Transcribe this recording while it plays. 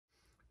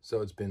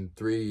So it's been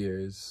 3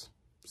 years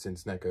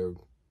since NECA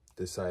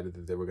decided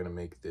that they were going to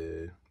make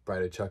the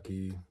Bride of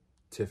Chucky,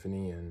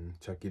 Tiffany, and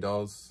Chucky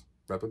Dolls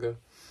replica.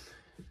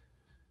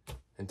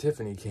 And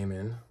Tiffany came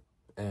in,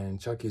 and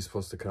Chucky's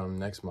supposed to come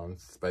next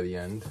month by the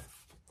end.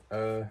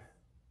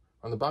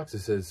 On the box it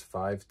says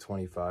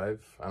 $525.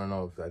 I don't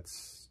know if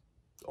that's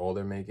all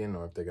they're making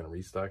or if they're going to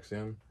restock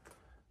soon.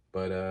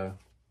 But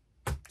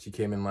she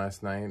came in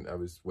last night. I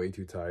was way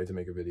too tired to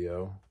make a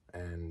video,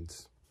 and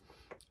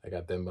I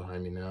got them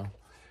behind me now.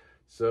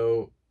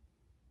 So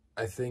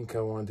I think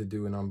I wanted to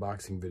do an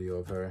unboxing video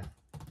of her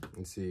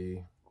and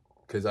see,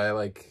 because I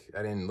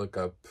didn't look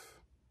up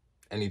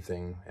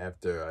anything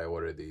after I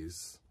ordered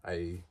these.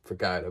 I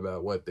forgot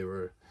about what they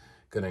were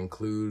gonna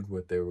include,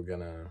 what they were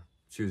gonna,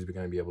 she was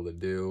gonna be able to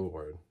do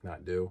or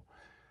not do.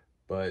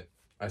 But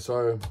I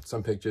saw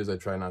some pictures. I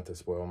try not to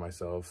spoil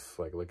myself,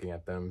 like looking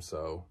at them.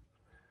 So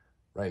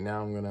right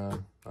now I'm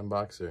gonna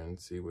unbox her and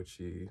see what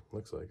she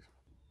looks like.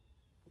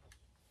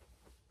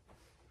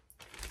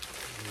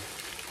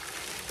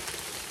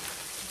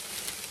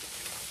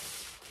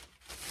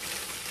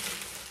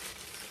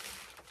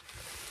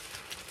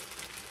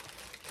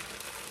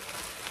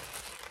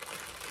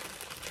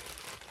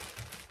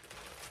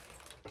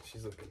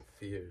 She's looking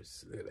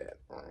fierce. Look at that.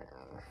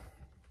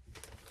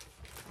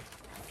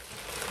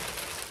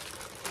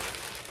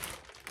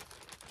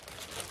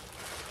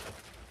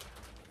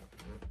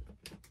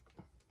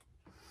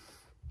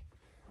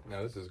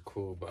 Now this is a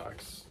cool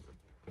box.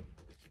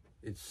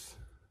 It's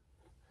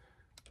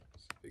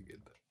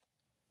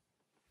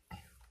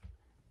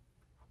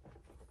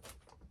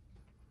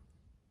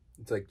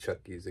like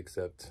Chucky's,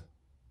 except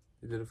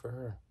they did it for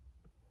her.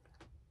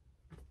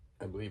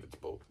 I believe it's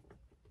both.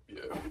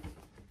 Yeah.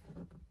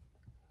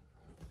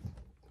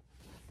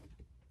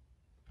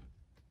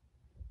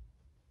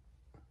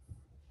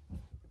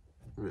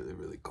 Really,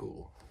 really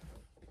cool.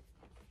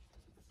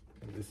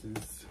 And this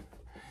is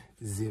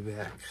the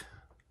back.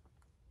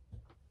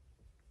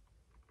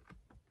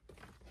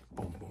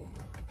 Boom, boom.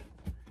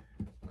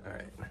 All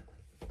right.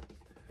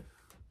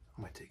 I'm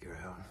gonna take her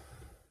out.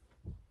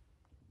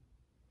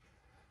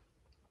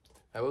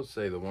 I will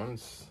say the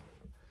ones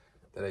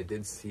that I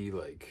did see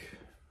like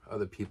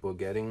other people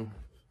getting,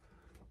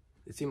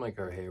 it seemed like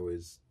her hair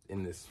was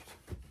in this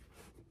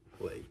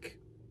like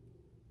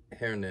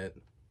hairnet.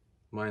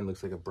 Mine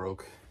looks like it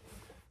broke.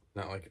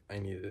 Not like I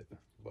needed it,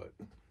 but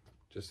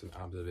just an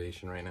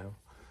observation right now.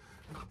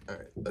 All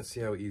right, let's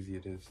see how easy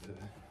it is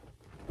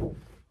to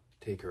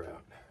take her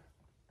out.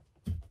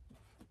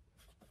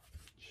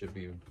 Should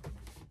be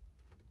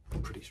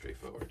pretty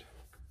straightforward.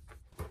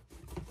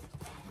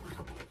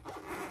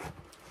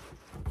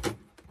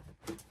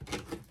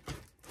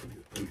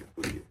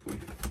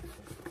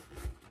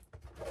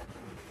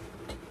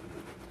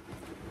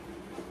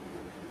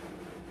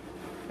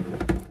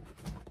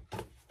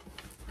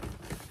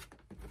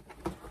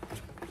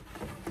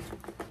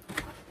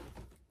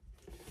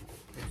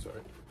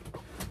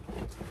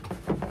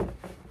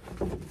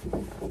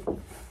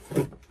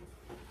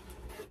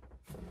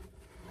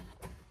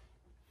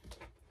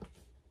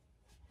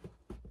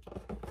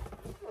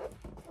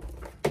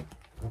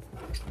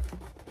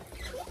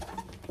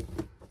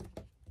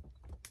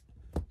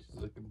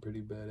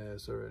 Pretty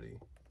badass already.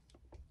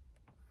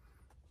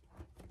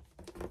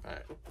 All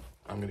right,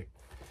 I'm gonna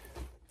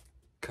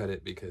cut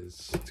it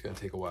because it's gonna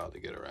take a while to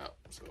get her out.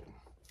 So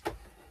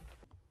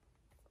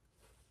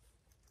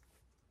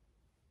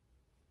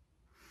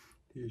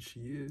here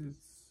she is,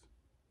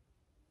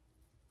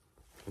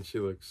 and she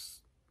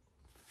looks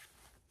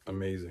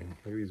amazing.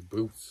 Look at these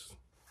boots.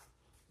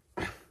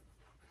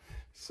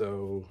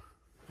 So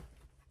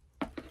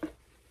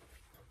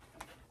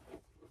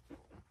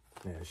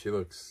yeah, she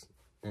looks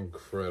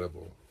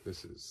incredible.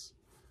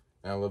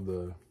 I love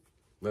the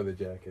leather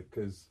jacket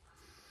because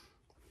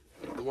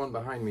the one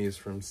behind me is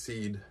from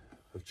Seed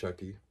of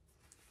Chucky,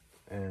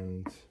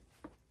 and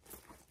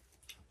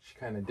she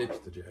kind of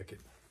ditched the jacket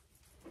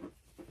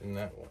in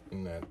that one,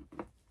 in that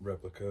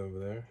replica over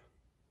there.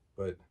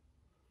 But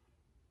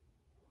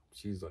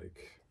she's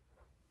like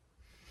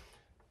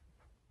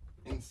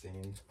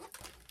insane.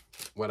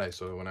 What I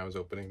saw when I was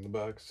opening the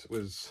box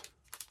was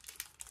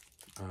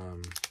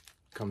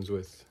comes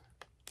with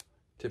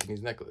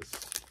Tiffany's necklace,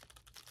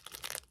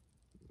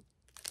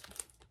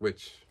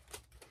 which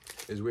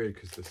is weird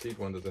because the Seed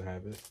one doesn't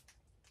have it.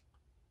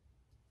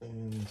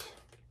 And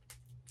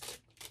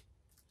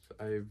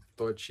I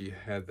thought she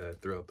had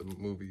that throughout the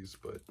movies,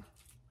 but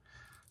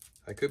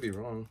I could be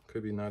wrong.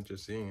 Could be not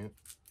just seeing it.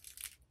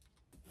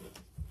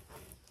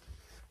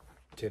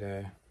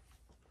 Ta-da.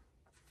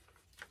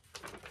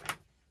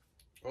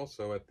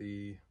 Also, at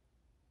the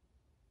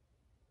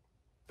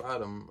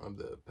bottom of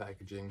the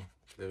packaging,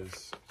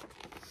 there's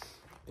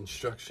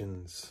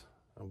instructions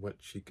on what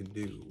she can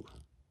do.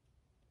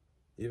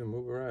 Even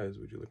move her eyes.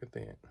 Would you look at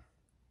that?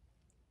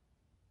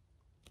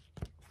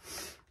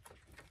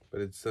 But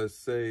it does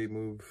say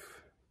do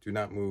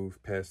not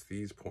move past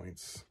these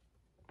points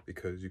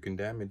because you can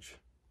damage.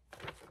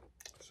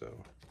 So,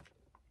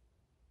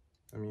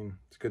 I mean,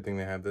 it's a good thing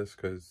they have this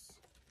because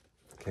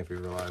can't be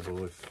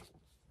reliable if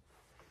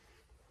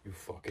you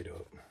fuck it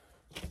up.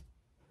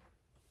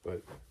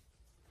 But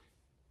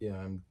yeah,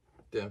 I'm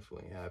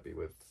definitely happy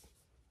with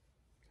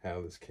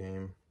how this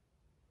came.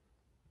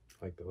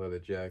 Like the leather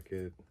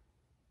jacket,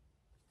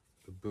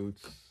 the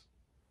boots,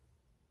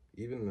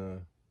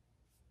 even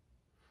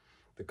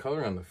the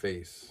color on the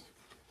face,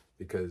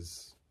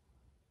 because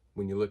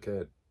when you look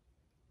at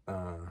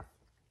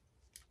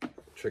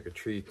Trick or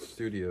Treat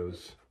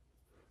Studios,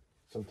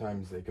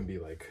 sometimes they can be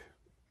like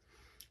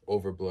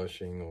over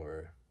blushing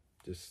or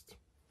just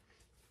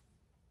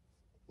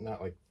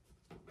not like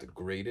the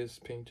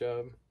greatest paint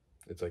job.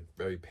 It's like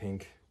very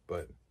pink,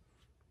 but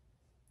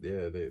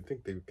yeah, I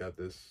think they've got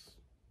this,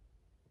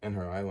 and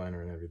her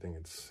eyeliner and everything,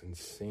 it's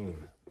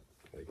insane.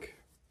 Like,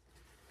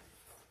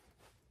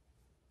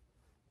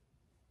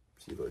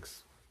 she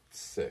looks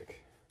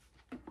sick.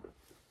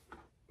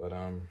 But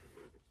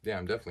yeah,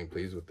 I'm definitely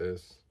pleased with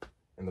this.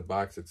 And the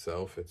box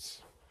itself,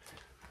 it's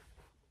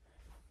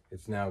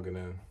now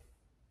gonna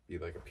be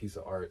like a piece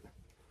of art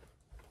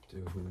to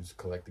who's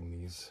collecting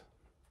these.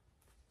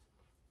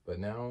 But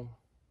now,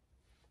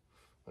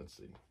 let's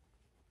see.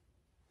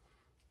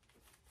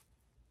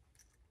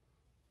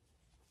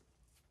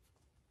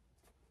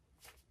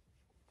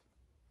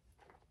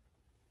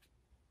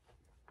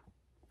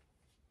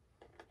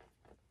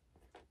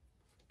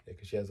 Yeah,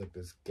 because she has like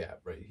this gap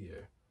right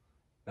here.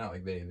 Not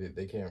like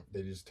they can't,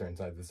 they just turn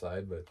side to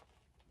side, but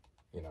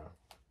you know.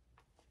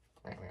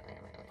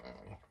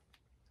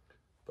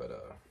 But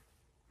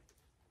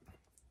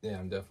yeah,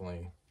 I'm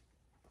definitely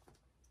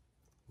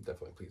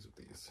pleased with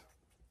these.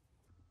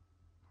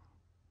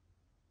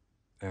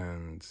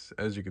 And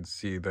as you can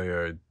see, they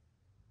are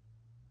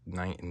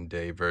night and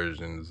day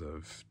versions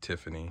of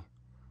Tiffany.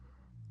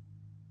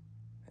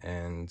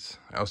 And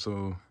I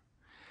also,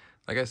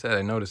 like I said,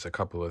 I noticed a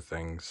couple of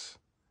things.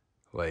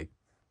 Like,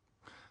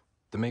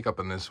 the makeup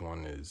on this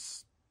one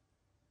is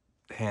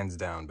hands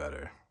down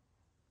better.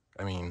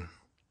 I mean,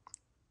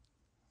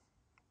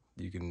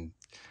 you can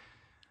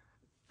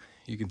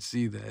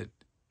see that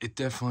it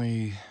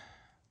definitely,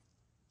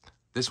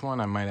 this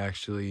one I might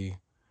actually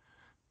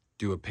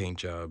do a paint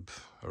job,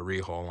 a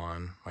rehaul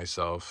on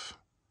myself,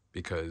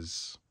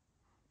 because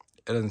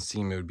it doesn't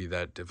seem it would be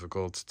that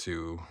difficult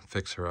to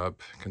fix her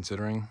up,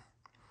 considering.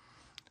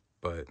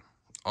 But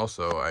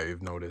also,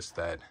 I've noticed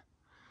that,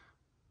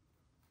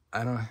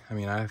 I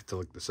have to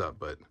look this up,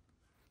 but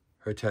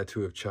her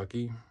tattoo of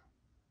Chucky,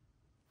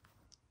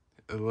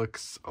 it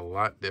looks a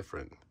lot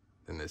different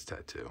than this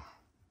tattoo.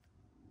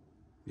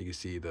 You can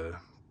see the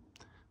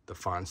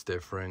font's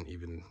different,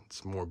 even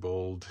it's more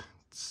bold.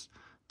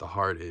 The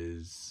heart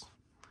is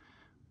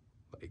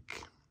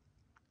like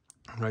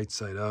right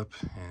side up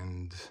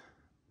and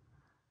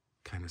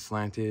kind of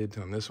slanted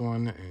on this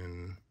one,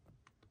 and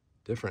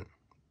different.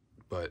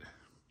 But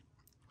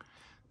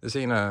this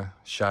ain't a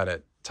shot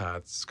at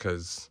Tots,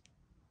 because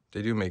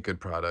they do make good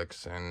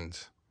products, and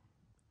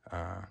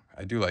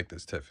I do like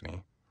this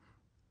Tiffany.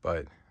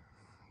 But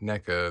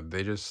NECA,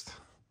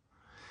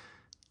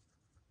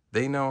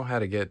 they know how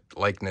to get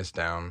likeness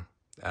down.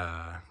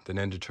 The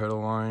Ninja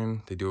Turtle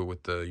line, they do it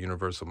with the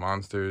Universal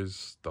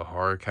monsters, the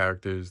horror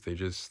characters. They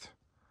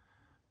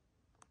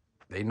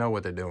know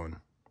what they're doing.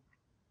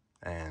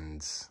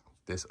 And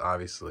this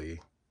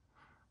obviously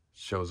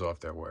shows off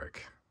their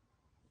work.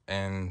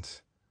 And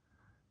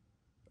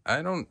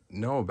I don't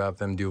know about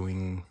them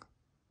doing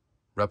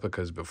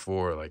replicas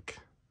before, like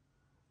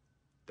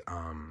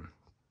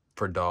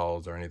for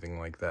dolls or anything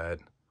like that.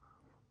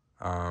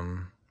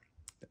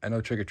 I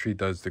know Trick or Treat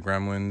does the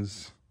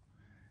Gremlins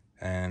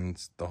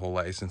and the whole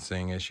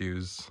licensing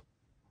issues,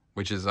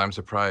 which is, I'm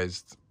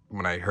surprised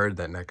when I heard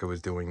that NECA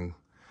was doing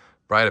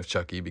Bride of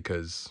Chucky,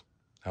 because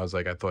I was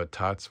like, I thought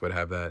Tots would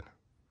have that,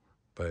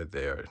 but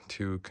they are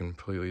two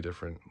completely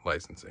different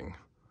licensing.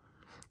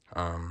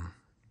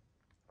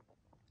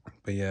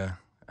 But yeah,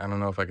 I don't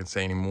know if I can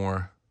say any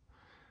more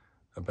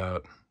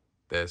about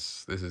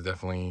this. This is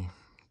definitely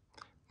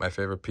my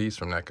favorite piece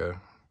from NECA,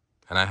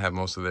 and I have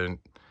most of their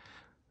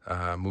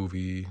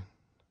movie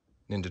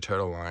Ninja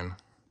Turtle line,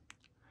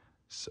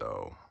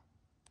 so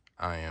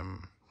I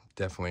am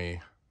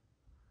definitely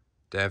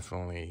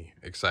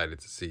excited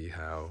to see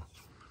how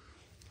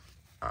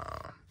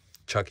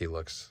Chucky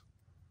looks.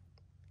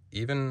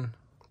 Even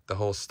the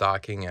whole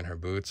stocking and her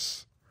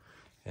boots,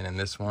 and in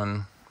this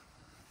one,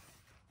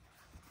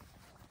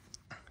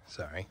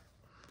 sorry,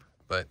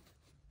 but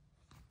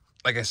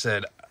like I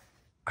said,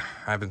 I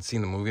haven't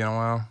seen the movie in a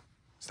while.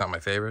 It's not my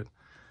favorite,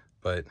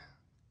 but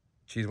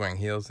she's wearing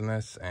heels in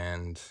this,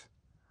 and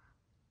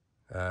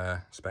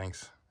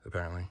Spanx,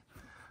 apparently.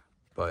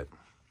 But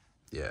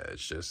yeah,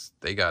 it's just,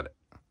 they got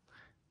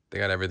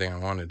everything I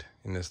wanted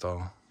in this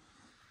doll.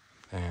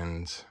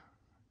 And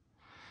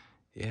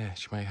yeah,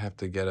 she might have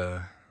to get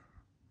a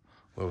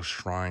little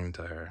shrine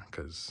to her,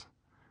 because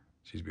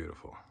she's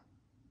beautiful.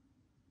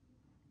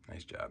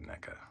 Nice job,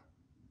 NECA.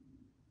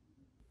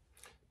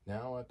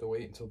 Now I have to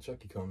wait until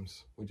Chucky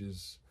comes, which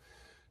is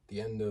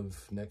the end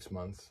of next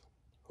month,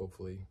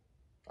 hopefully.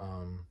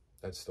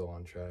 That's still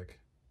on track.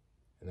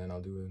 And then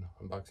I'll do an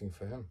unboxing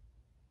for him.